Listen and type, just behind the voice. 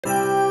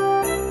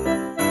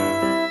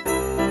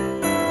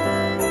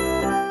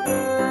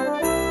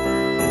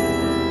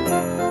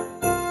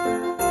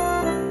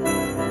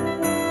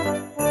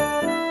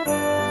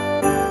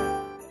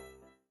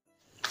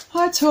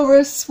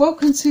Taurus,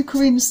 welcome to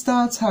Karina's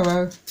Star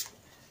Tarot.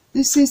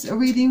 This is a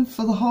reading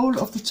for the whole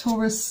of the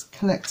Taurus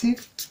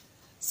collective,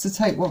 so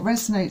take what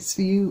resonates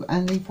for you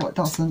and leave what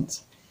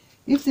doesn't.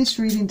 If this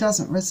reading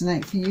doesn't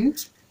resonate for you,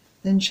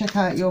 then check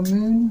out your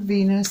moon,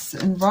 Venus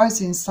and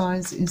rising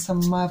signs in some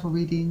of my other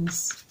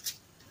readings.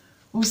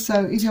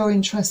 Also, if you're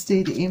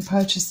interested in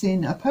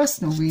purchasing a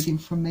personal reading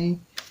from me,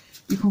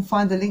 you can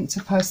find the link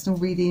to personal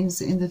readings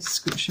in the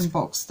description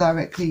box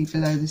directly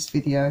below this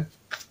video.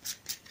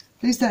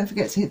 Please don't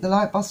forget to hit the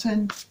like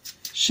button,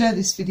 share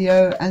this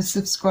video and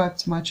subscribe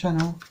to my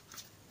channel.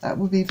 That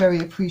would be very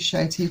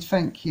appreciated,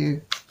 thank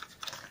you.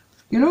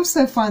 You'll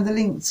also find the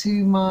link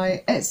to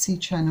my Etsy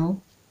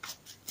channel,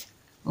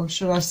 or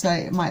should I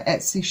say my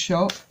Etsy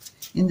shop,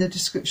 in the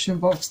description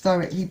box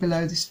directly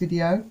below this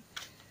video.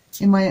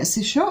 In my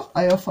Etsy shop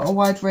I offer a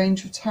wide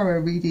range of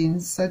tarot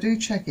readings, so do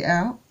check it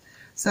out.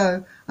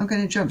 So I'm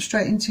going to jump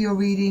straight into your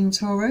reading,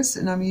 Taurus,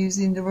 and I'm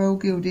using the Royal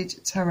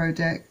Gilded Tarot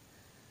deck.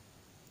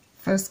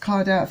 First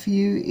card out for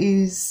you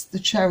is the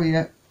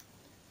Chariot.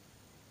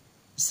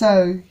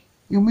 So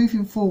you're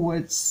moving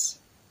forwards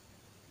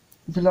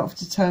with a lot of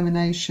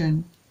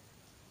determination.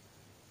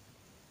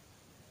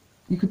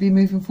 You could be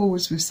moving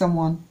forwards with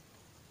someone.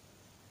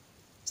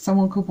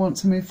 Someone could want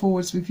to move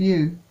forwards with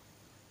you.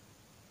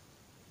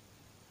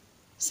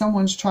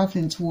 Someone's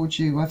travelling towards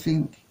you, I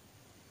think,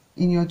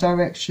 in your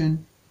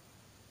direction.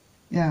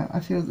 Yeah, I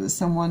feel that there's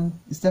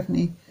someone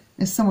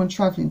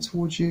travelling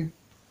towards you.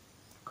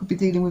 Could be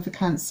dealing with a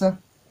Cancer.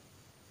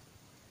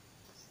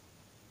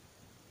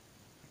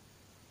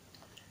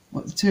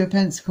 What, the Two of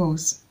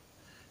Pentacles?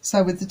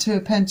 So with the Two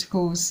of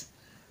Pentacles,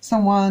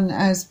 someone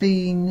has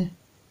been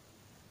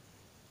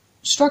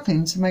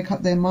struggling to make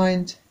up their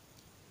mind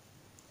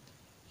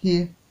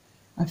here.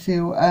 I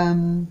feel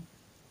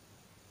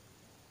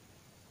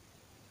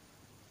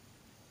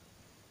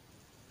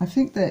I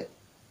think that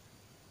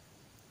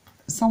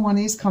someone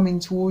is coming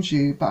towards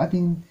you, but I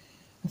think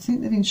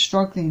they've been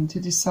struggling to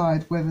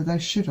decide whether they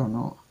should or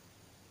not.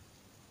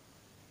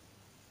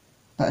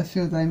 But I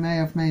feel they may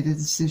have made a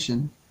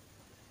decision.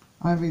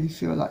 I really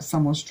feel like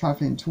someone's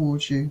travelling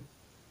towards you.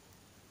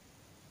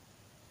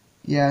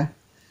 Yeah.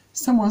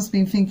 Someone's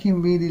been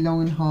thinking really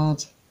long and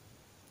hard.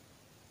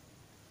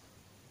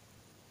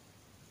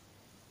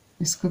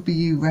 This could be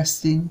you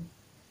resting,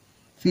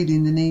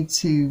 feeling the need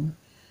to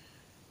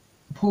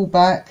pull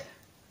back,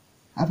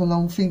 have a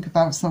long think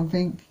about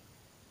something.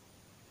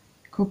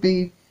 Could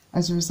be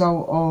as a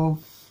result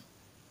of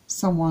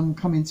someone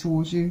coming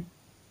towards you,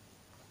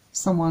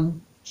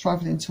 someone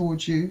travelling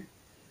towards you.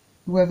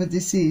 Whoever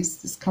this is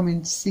that's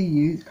coming to see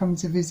you, coming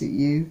to visit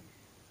you,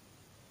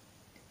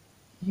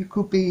 you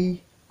could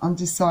be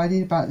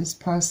undecided about this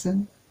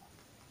person.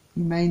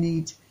 You may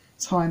need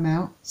time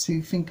out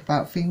to think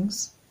about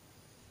things.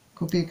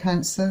 Could be a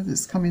Cancer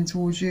that's coming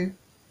towards you.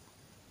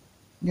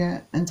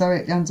 Yeah, and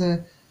directly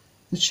under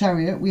the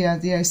Chariot we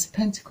have the Ace of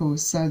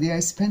Pentacles. So the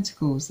Ace of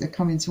Pentacles, they're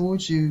coming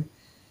towards you.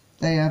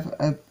 They have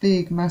a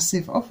big,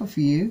 massive offer for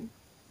you.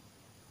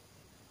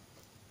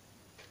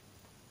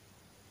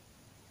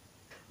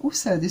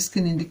 Also, this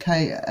can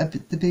indicate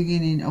the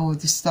beginning or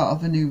the start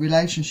of a new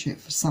relationship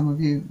for some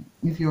of you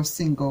if you're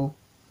single.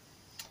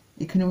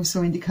 It can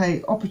also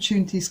indicate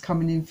opportunities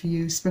coming in for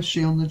you,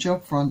 especially on the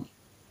job front.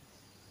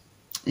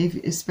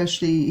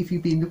 Especially if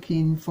you've been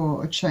looking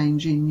for a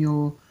change in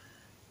your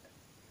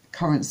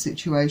current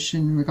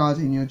situation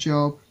regarding your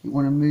job, you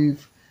want to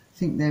move. I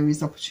think there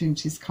is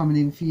opportunities coming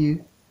in for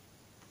you.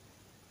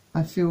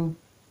 I feel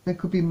there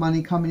could be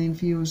money coming in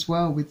for you as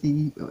well, with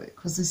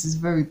because this is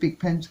very big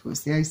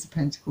Pentacles, the Ace of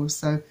Pentacles.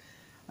 So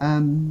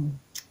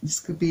this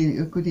could be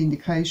a good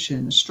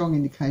indication, a strong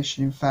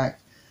indication in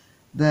fact,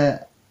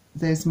 that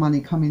there's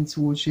money coming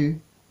towards you.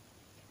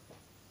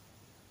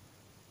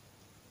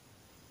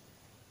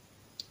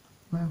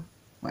 Well,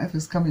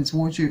 whatever's coming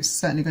towards you, it's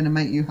certainly going to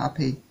make you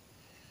happy.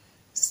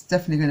 It's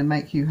definitely going to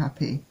make you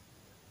happy.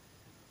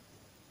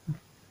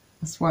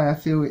 That's why I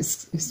feel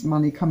it's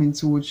money coming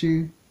towards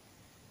you.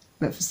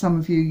 But for some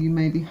of you, you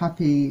may be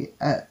happy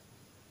at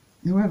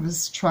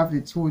whoever's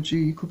travelling towards you.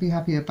 You could be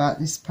happy about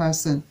this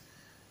person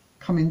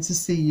coming to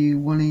see you,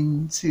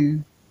 wanting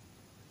to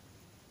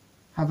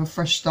have a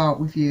fresh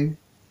start with you.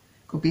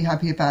 Could be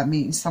happy about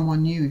meeting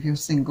someone new if you're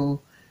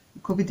single.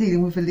 You could be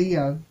dealing with a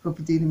Leo. You could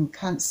be dealing with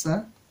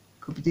Cancer. You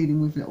could be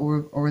dealing with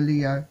or a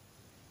Leo.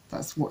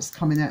 That's what's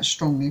coming out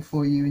strongly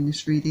for you in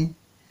this reading.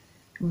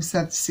 You also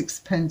have the Six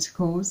of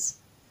Pentacles.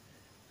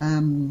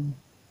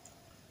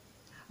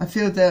 I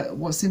feel that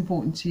what's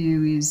important to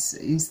you is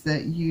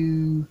that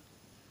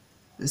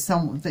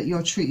that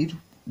you're treated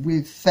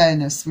with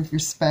fairness, with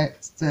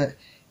respect, that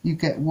you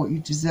get what you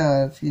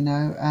deserve, you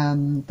know,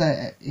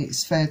 that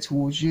it's fair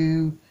towards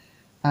you,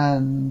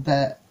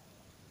 that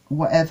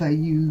whatever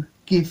you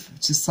give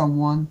to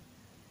someone,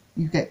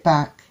 you get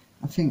back.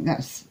 I think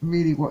that's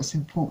really what's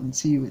important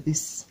to you at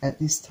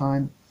this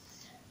time.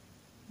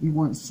 You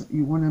want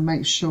to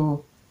make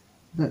sure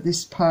that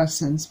this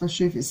person,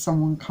 especially if it's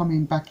someone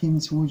coming back in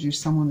towards you,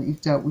 someone that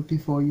you've dealt with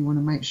before, you want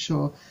to make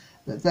sure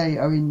that they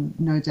are in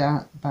no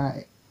doubt about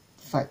it,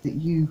 the fact that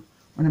you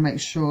want to make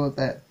sure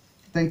that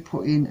they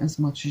put in as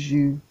much as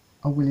you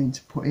are willing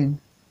to put in.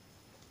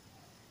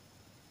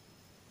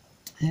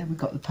 Yeah, we've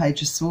got the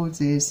Page of Swords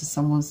here, so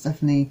someone's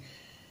definitely,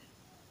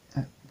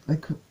 they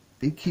could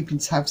be keeping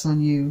tabs on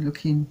you,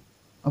 looking,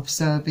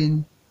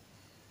 observing,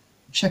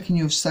 checking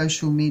your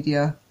social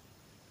media.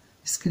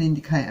 This can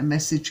indicate a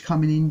message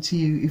coming into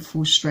you. It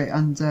falls straight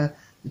under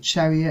the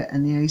Chariot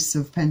and the Ace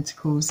of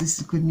Pentacles. This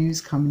is good news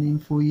coming in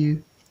for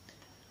you.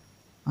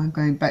 I'm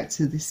going back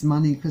to this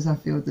money because I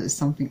feel that there's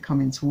something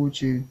coming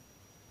towards you.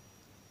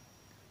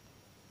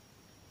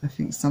 I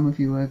think some of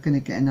you are going to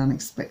get an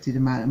unexpected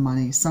amount of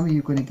money. Some of you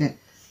are going to get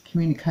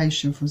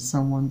communication from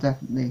someone,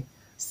 definitely.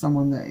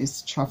 Someone that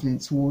is travelling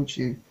towards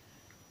you.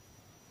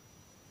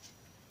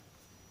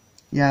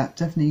 Yeah,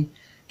 definitely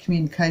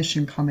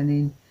communication coming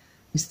in.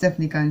 It's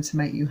definitely going to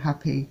make you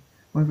happy.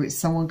 Whether it's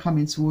someone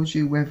coming towards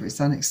you, whether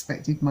it's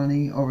unexpected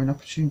money or an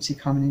opportunity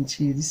coming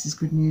into you. This is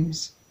good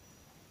news.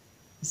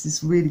 This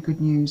is really good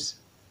news.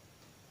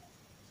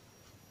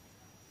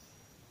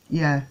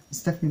 Yeah,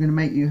 it's definitely going to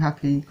make you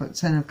happy. You've got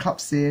 10 of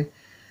Cups here.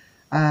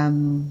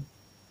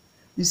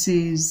 This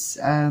is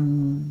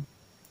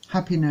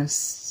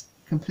happiness,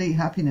 complete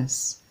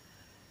happiness.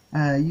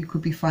 You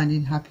could be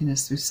finding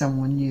happiness with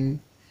someone new.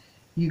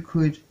 You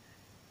could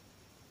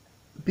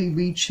be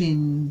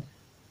reaching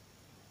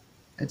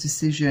a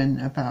decision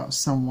about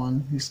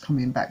someone who's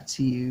coming back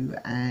to you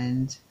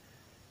and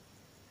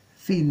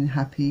feeling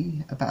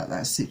happy about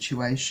that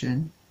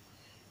situation.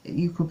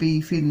 You could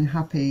be feeling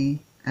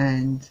happy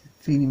and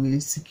feeling really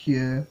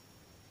secure,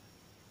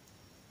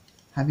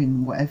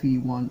 having whatever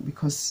you want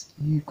because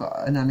you've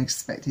got an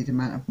unexpected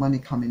amount of money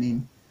coming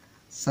in.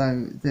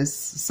 So there's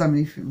so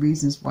many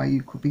reasons why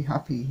you could be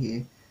happy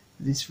here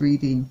for this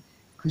reading,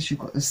 because you've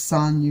got the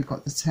Sun, you've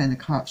got the 10 of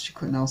Cups. You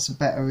couldn't ask for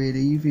better,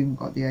 really. You've even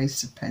got the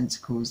Ace of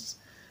Pentacles.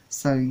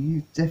 So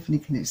you definitely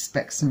can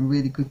expect some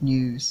really good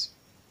news.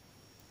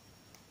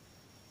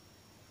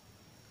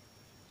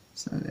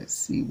 So let's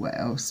see what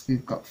else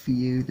we've got for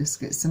you. Let's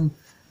get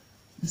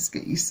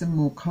you some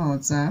more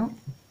cards out.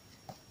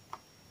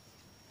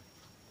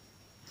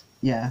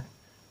 Yeah,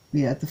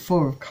 we had the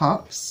 4 of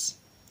Cups.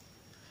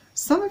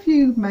 Some of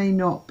you may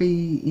not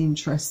be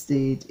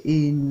interested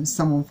in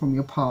someone from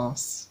your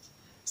past.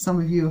 Some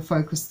of you are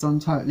focused on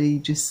totally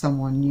just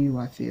someone new,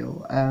 I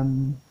feel.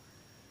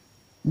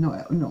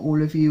 Not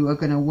all of you are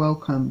going to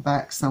welcome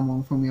back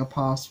someone from your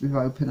past with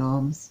open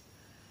arms.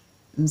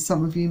 And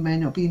some of you may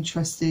not be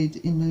interested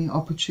in the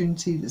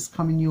opportunity that's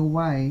coming your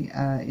way.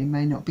 It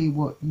may not be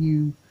what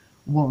you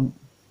want.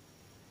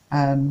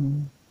 I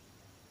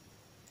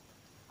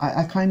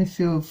kind of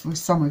feel for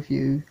some of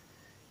you,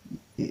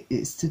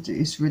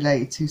 it's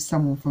related to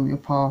someone from your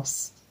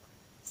past.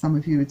 Some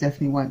of you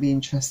definitely won't be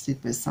interested,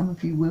 but some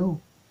of you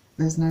will.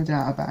 There's no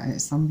doubt about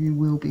it. Some of you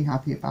will be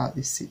happy about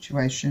this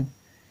situation.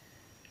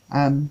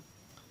 I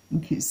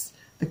think it's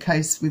the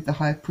case with the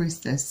High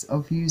Priestess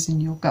of using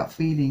your gut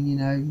feeling. You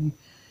know,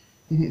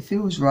 if it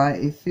feels right,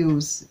 if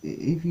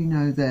you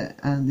know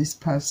that this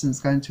person's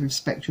going to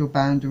respect your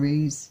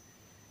boundaries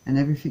and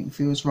everything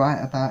feels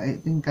right about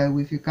it, then go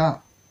with your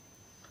gut.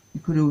 You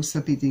could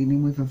also be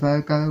dealing with a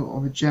Virgo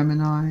or a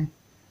Gemini.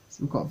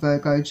 So we've got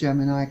Virgo,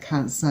 Gemini,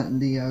 Cancer and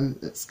Leo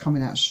that's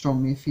coming out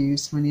strongly for you.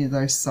 So any of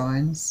those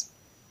signs.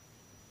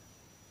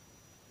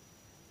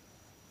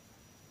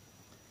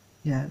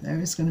 Yeah, there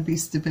is going to be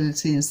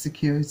stability and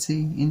security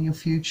in your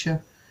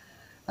future.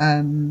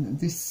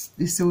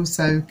 This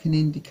also can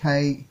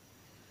indicate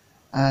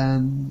a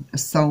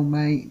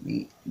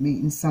soulmate,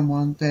 meeting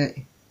someone that,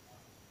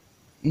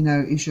 you know,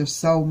 is your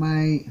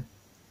soulmate.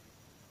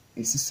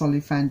 It's a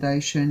solid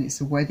foundation.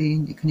 It's a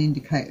wedding. It can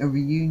indicate a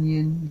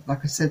reunion.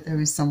 Like I said, there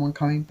is someone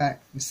coming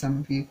back with some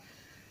of you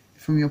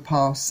from your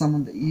past,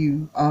 someone that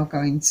you are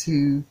going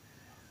to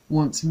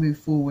want to move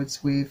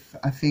forwards with.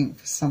 I think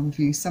for some of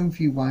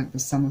you won't,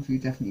 but some of you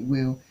definitely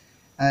will.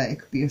 It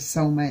could be a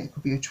soulmate, it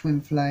could be a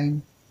twin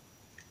flame.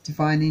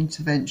 Divine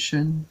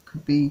intervention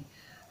could be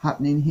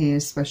happening here,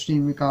 especially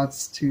in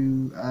regards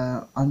to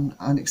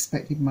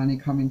unexpected money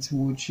coming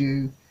towards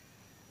you.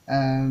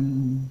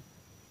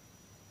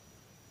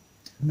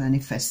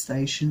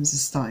 Manifestations are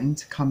starting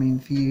to come in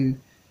for you.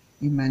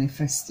 You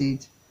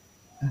manifested,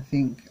 I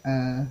think,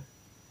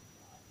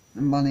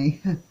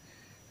 money.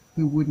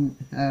 Who wouldn't?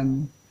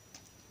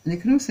 And it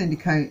can also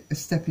indicate a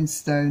stepping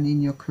stone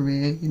in your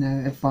career, you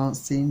know,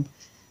 advancing,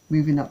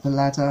 moving up the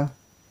ladder.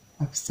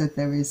 Like I said,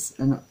 there is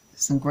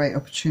some great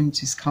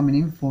opportunities coming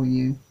in for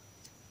you.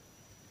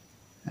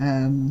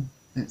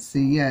 Let's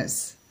see,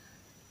 yes,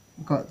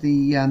 we've got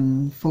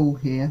the Fool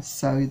here.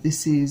 So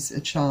this is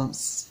a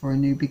chance for a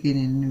new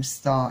beginning, a new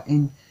start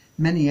in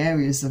many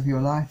areas of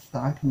your life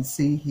that I can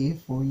see here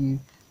for you,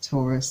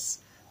 Taurus.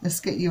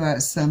 Let's get you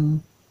out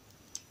some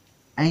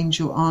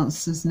angel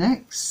answers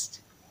next.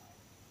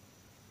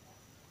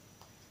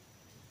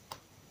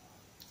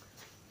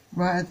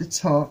 Right at the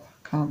top,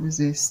 can't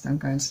resist, I'm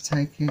going to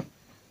take it.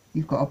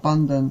 You've got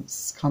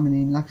abundance coming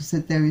in. Like I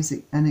said, there is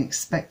an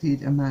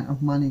expected amount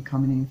of money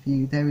coming in for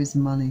you. There is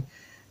money.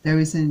 There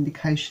is an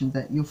indication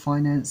that your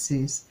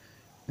finances,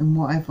 and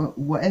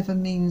whatever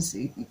means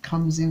it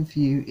comes in for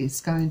you,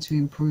 it's going to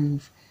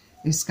improve.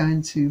 It's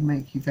going to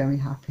make you very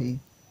happy.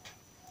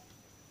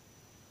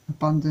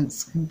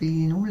 Abundance can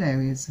be in all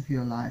areas of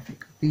your life. It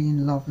could be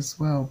in love as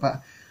well,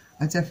 but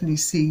I definitely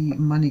see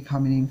money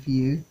coming in for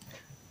you.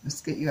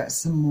 Let's get you out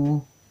some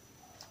more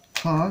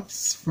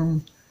cards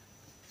from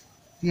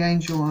the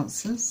angel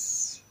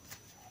answers.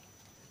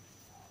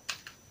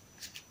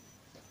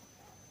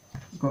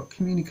 We've got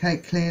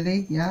communicate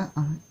clearly. Yeah,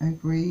 I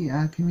agree.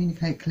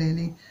 Communicate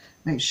clearly.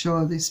 Make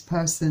sure this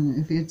person,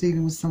 if you're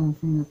dealing with someone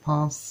from your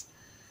past,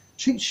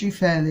 treats you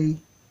fairly.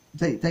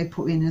 They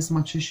put in as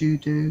much as you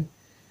do.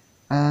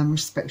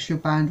 Respects your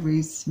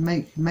boundaries.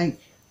 Make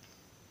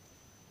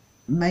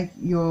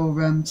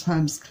your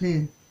terms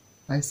clear,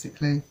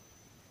 basically.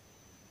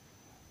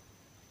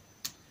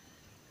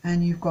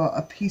 And you've got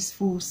a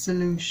peaceful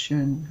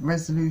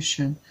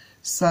resolution.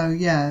 So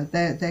yeah,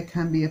 there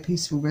can be a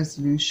peaceful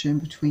resolution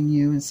between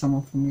you and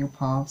someone from your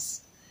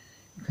past.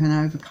 You can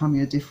overcome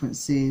your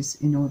differences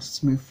in order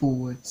to move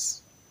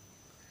forwards.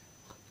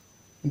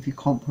 If you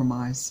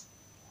compromise,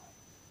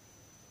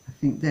 I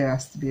think there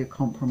has to be a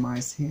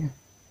compromise here.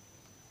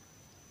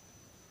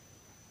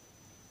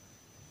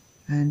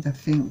 And I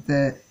think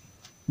that,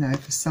 you know,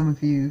 for some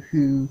of you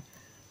who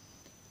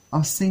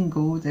are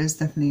single, there's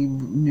definitely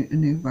a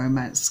new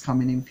romance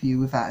coming in for you,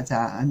 without a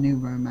doubt. A new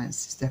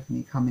romance is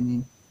definitely coming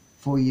in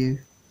for you.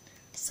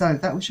 So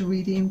that was your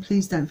reading.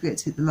 Please don't forget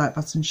to hit the like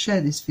button, share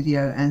this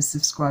video and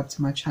subscribe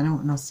to my channel,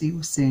 and I'll see you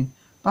all soon.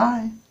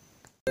 Bye.